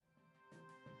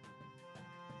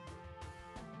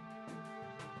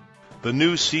the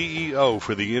new CEO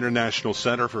for the International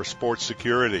Center for Sports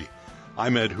Security.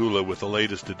 I'm Ed Hula with the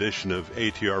latest edition of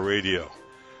ATR Radio.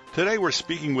 Today we're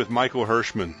speaking with Michael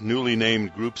Hirschman, newly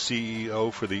named Group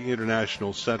CEO for the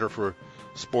International Center for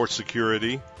Sports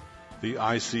Security. The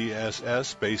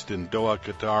ICSS, based in Doha,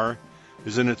 Qatar,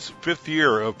 is in its fifth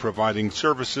year of providing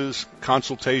services,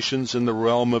 consultations in the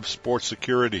realm of sports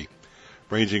security,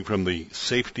 ranging from the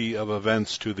safety of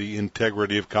events to the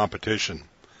integrity of competition.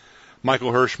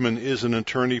 Michael Hirschman is an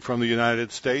attorney from the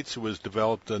United States who has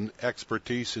developed an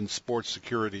expertise in sports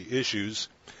security issues.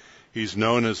 He's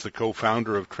known as the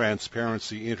co-founder of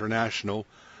Transparency International,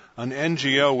 an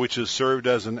NGO which has served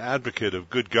as an advocate of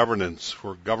good governance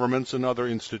for governments and other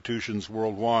institutions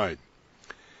worldwide.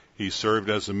 He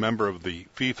served as a member of the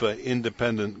FIFA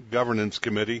Independent Governance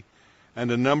Committee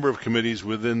and a number of committees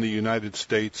within the United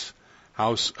States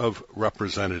House of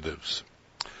Representatives.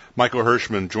 Michael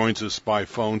Hirschman joins us by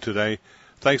phone today.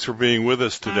 Thanks for being with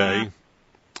us today.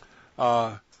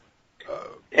 Ed,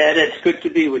 it's good to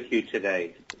be with you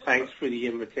today. Thanks for the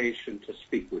invitation to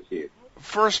speak with you.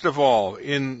 First of all,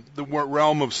 in the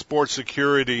realm of sports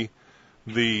security,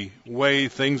 the way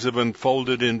things have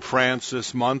unfolded in France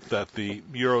this month at the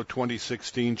Euro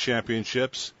 2016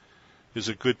 Championships is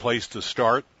a good place to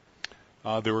start.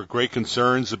 There were great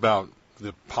concerns about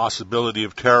the possibility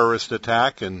of terrorist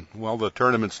attack, and, well, the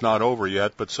tournament's not over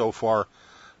yet, but so far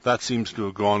that seems to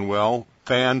have gone well.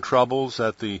 Fan troubles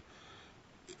at the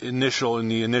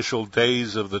initial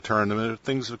days of the tournament,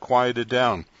 things have quieted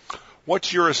down.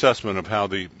 What's your assessment of how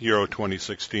the Euro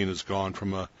 2016 has gone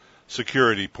from a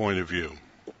security point of view?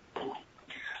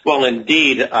 Well,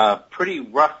 indeed, a pretty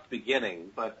rough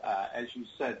beginning, but as you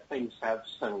said, things have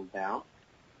settled down.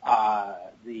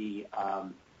 The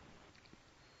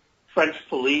French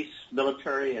police,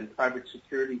 military, and private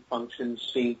security functions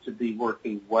seem to be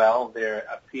working well. There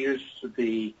appears to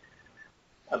be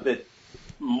a bit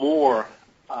more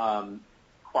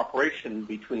cooperation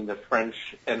between the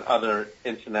French and other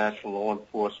international law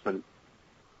enforcement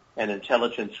and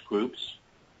intelligence groups.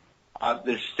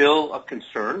 There's still a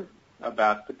concern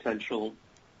about potential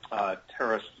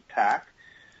terrorist attack,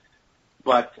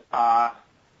 but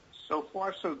so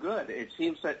far, so good. It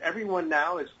seems that everyone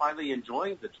now is finally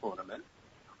enjoying the tournament,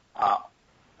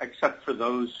 except for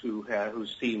those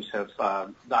whose teams have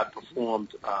not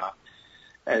performed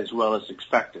as well as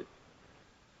expected.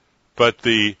 But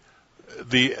the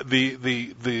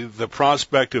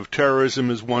prospect of terrorism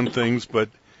is one thing, but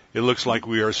it looks like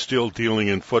we are still dealing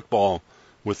in football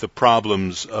with the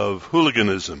problems of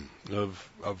hooliganism,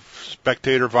 of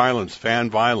spectator violence, fan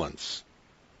violence.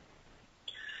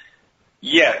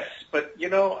 Yes, but,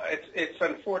 it's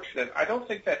unfortunate. I don't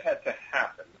think that had to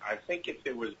happen. I think if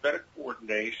there was better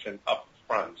coordination up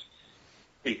front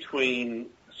between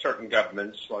certain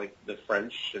governments like the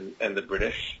French and the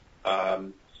British,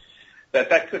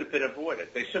 that could have been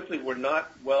avoided. They simply were not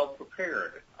well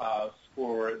prepared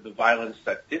for the violence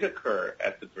that did occur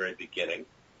at the very beginning.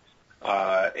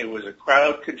 It was a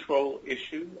crowd control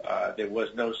issue. There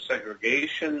was no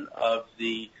segregation of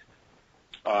the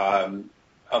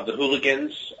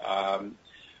hooligans.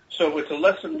 So it's a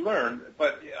lesson learned,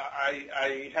 but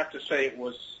I have to say it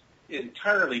was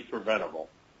entirely preventable.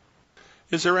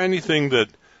 Is there anything that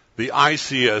the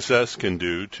ICSS can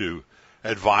do to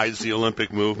advise the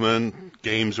Olympic movement,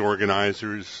 games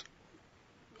organizers,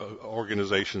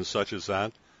 organizations such as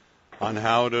that, on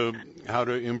how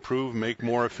to improve, make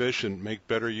more efficient, make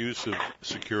better use of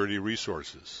security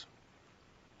resources?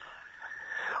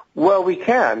 Well, we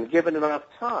can, given enough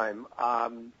time.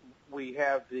 We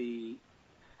have the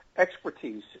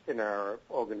expertise in our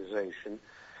organization,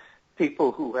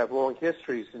 people who have long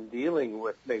histories in dealing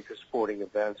with major sporting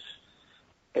events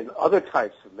and other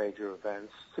types of major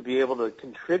events to be able to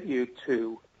contribute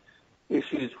to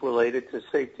issues related to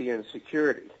safety and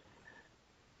security.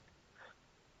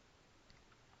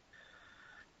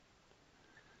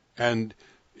 And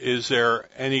is there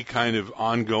any kind of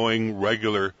ongoing,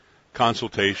 regular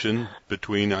consultation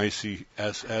between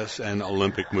ICSS and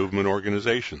Olympic movement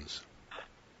organizations?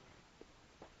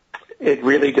 It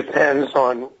really depends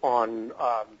on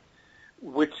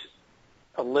which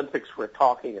Olympics we're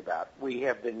talking about. We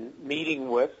have been meeting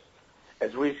with,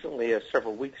 as recently as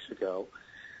several weeks ago,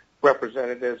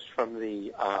 representatives from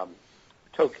the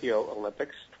Tokyo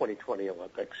Olympics, 2020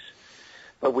 Olympics,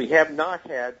 but we have not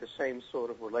had the same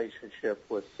sort of relationship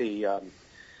with the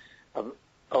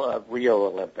Rio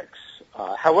Olympics.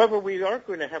 However, we are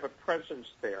going to have a presence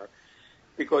there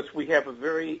because we have a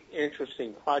very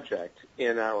interesting project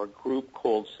in our group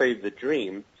called Save the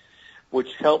Dream,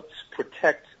 which helps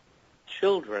protect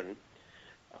children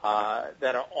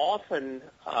that are often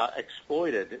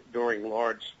exploited during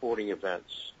large sporting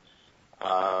events.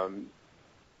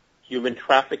 Human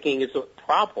trafficking is a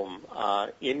problem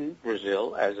in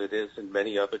Brazil, as it is in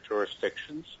many other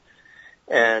jurisdictions,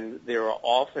 and there are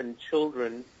often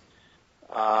children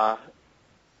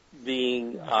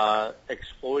being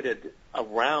exploited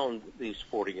around these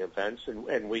sporting events,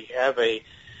 and we have a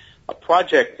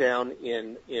project down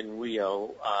in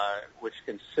Rio, which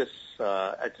consists,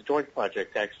 it's a joint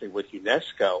project actually with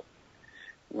UNESCO,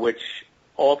 which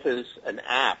offers an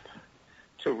app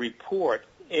to report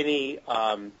any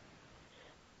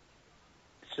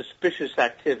suspicious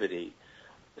activity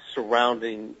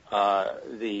surrounding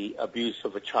the abuse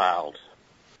of a child.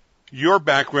 Your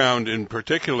background in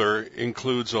particular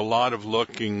includes a lot of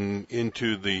looking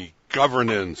into the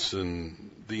governance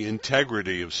and the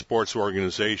integrity of sports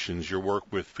organizations. Your work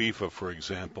with FIFA, for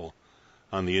example,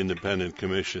 on the independent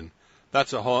commission.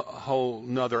 That's a whole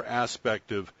nother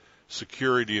aspect of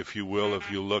security, if you will, if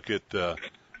you look at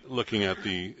looking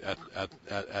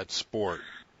at sport.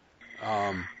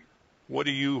 What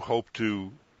do you hope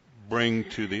to bring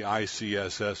to the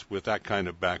ICSS with that kind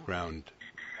of background?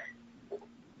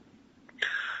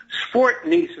 Sport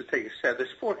needs to take a step. The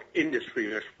sport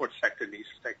industry or sport sector needs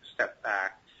to take a step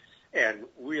back and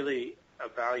really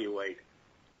evaluate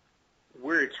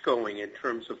where it's going in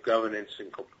terms of governance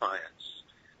and compliance.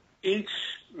 Each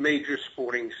major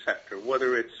sporting sector,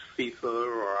 whether it's FIFA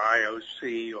or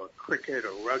IOC or cricket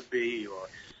or rugby or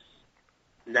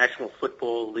National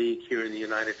Football League here in the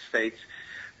United States,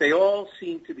 they all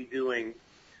seem to be doing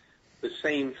the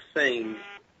same thing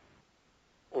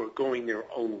or going their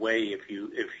own way, if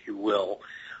you will,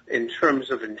 in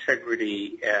terms of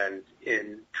integrity and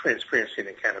in transparency and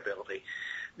accountability.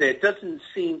 There doesn't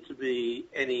seem to be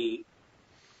any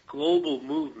global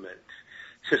movement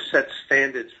to set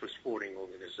standards for sporting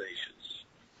organizations.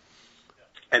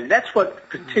 And that's what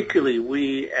particularly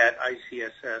we at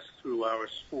ICSS, through our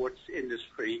Sports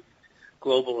Industry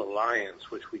Global Alliance,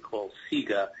 which we call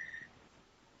SIGA,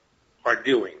 are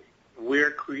doing.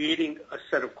 We're creating a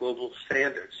set of global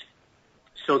standards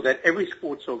so that every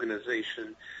sports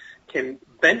organization can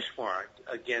benchmark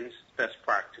against best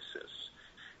practices.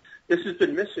 This has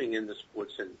been missing in the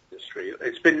sports industry.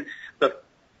 It's been the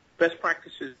best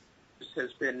practices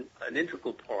has been an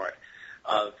integral part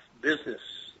of business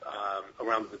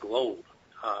around the globe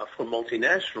for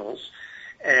multinationals.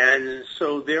 And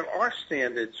so there are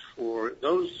standards for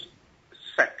those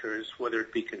sectors, whether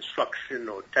it be construction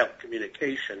or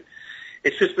telecommunication.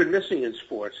 It's just been missing in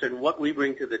sports. And what we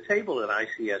bring to the table at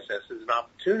ICSS is an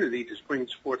opportunity to bring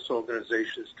sports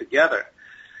organizations together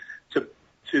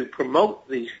to promote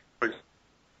these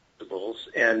principles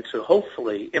and to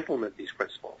hopefully implement these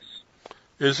principles.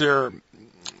 Is there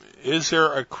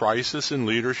a crisis in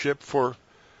leadership for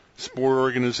sport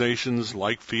organizations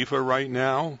like FIFA right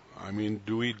now? I mean,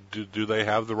 do they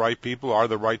have the right people? Are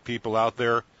the right people out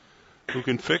there who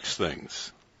can fix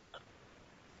things?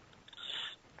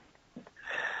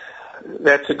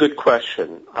 That's a good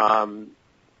question.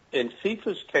 In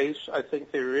FIFA's case, I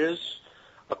think there is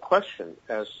a question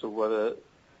as to whether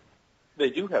they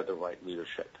do have the right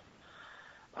leadership.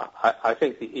 I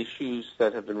think the issues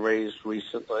that have been raised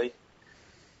recently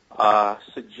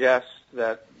suggest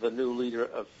that the new leader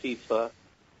of FIFA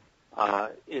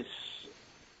is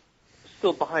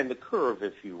still behind the curve,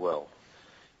 if you will,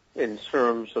 in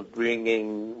terms of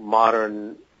bringing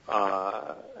modern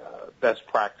best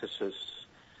practices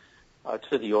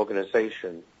to the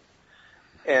organization.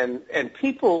 And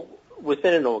people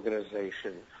within an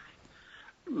organization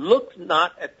look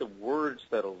not at the words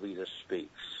that a leader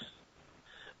speaks,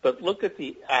 but look at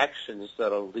the actions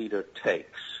that a leader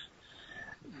takes.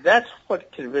 That's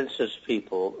what convinces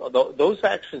people. Those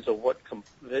actions are what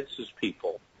convinces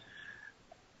people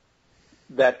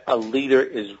that a leader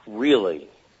is really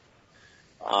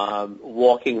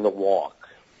walking the walk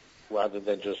rather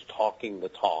than just talking the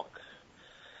talk.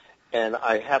 And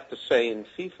I have to say, in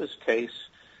FIFA's case,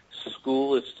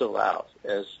 school is still out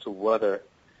as to whether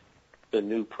the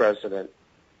new president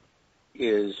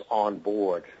is on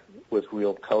board with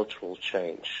real cultural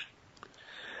change.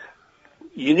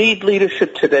 You need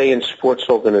leadership today in sports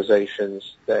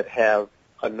organizations that have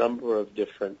a number of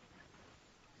different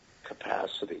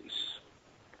capacities.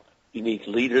 You need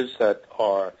leaders that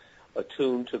are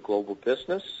attuned to global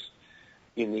business.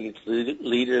 You need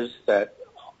leaders that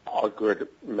are good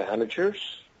managers.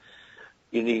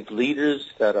 You need leaders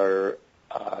that are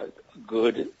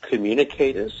good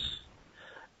communicators.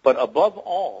 But above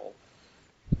all,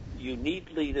 you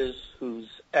need leaders whose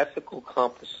ethical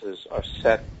compasses are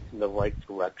set in the right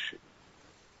direction.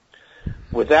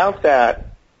 Without that,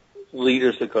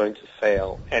 leaders are going to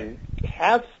fail and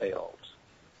have failed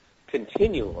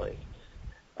continually,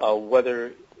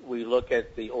 whether we look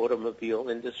at the automobile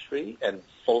industry and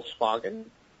Volkswagen,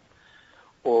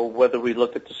 or whether we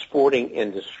look at the sporting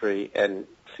industry and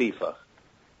FIFA.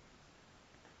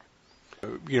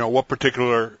 What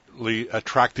particularly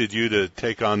attracted you to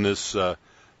take on this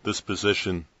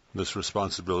position, this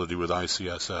responsibility with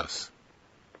ICSS?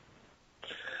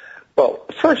 Well,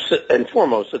 first and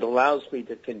foremost, it allows me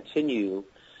to continue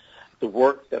the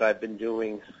work that I've been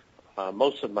doing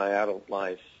most of my adult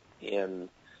life in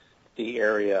the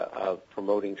area of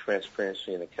promoting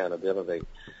transparency and accountability.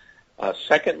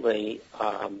 Secondly,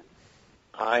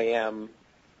 I am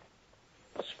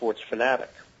a sports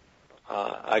fanatic.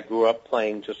 I grew up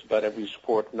playing just about every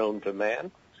sport known to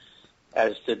man,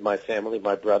 as did my family,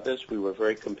 my brothers. We were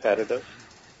very competitive.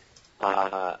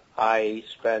 I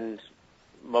spend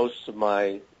most of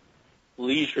my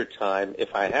leisure time,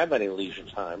 if I have any leisure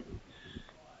time,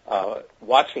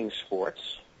 watching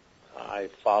sports. I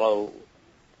follow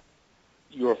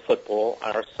your football,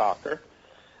 our soccer,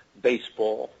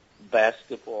 baseball,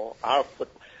 basketball, our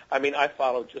football. I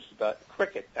follow just about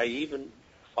cricket. I even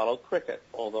follow cricket,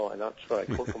 although I'm not sure I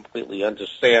completely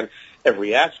understand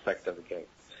every aspect of the game.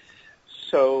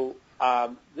 So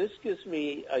this gives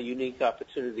me a unique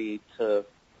opportunity to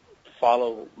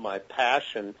follow my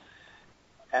passion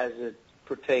as it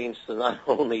pertains to not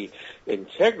only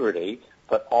integrity,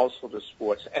 but also to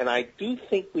sports. And I do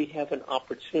think we have an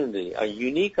opportunity, a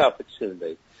unique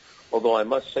opportunity, although I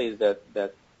must say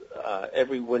that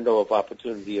every window of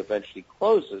opportunity eventually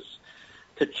closes,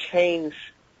 to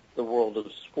change the world of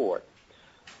sport,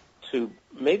 to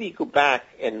maybe go back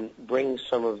and bring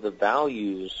some of the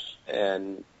values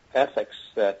and ethics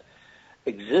that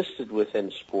existed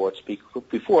within sports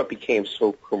before it became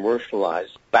so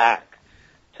commercialized back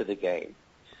to the game.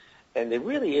 And there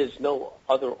really is no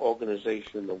other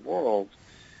organization in the world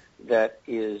that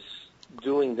is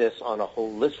doing this on a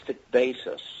holistic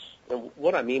basis. And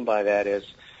what I mean by that is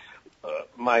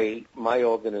my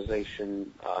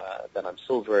organization that I'm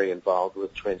still very involved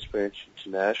with, Transparency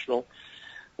International,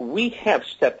 we have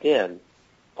stepped in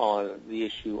on the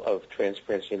issue of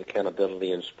transparency and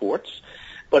accountability in sports,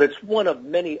 but it's one of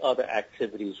many other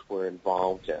activities we're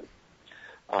involved in,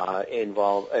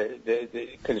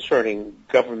 concerning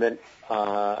government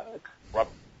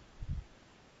corruption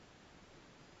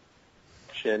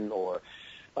or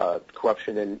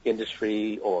corruption in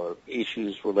industry or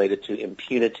issues related to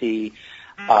impunity.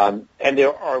 And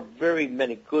there are very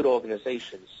many good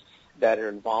organizations that are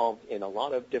involved in a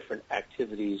lot of different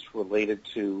activities related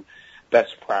to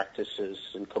best practices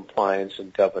and compliance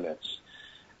and governance.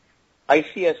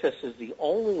 ICSS is the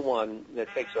only one that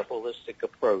takes a holistic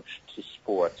approach to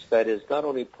sports, that is not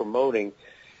only promoting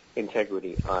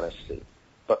integrity, honesty,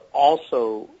 but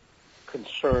also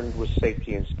concerned with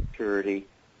safety and security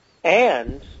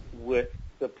and with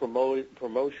the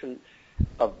promotion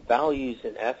of values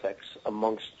and ethics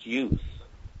amongst youth.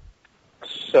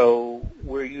 So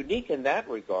we're unique in that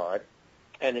regard,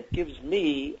 and it gives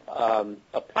me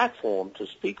a platform to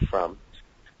speak from.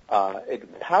 It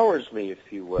empowers me,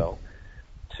 if you will,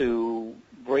 to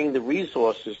bring the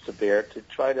resources to bear to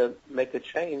try to make a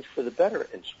change for the better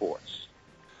in sports.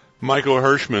 Michael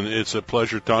Hirschman, it's a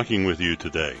pleasure talking with you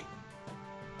today.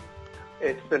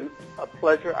 It's been a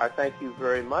pleasure. I thank you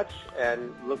very much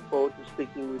and look forward to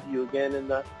speaking with you again in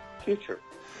the future.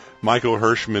 Michael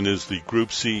Hirschman is the Group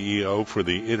CEO for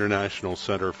the International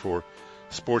Center for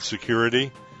Sports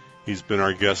Security. He's been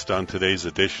our guest on today's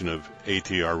edition of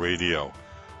ATR Radio.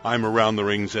 I'm Around the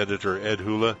Rings editor Ed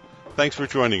Hula. Thanks for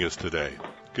joining us today.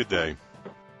 Good day.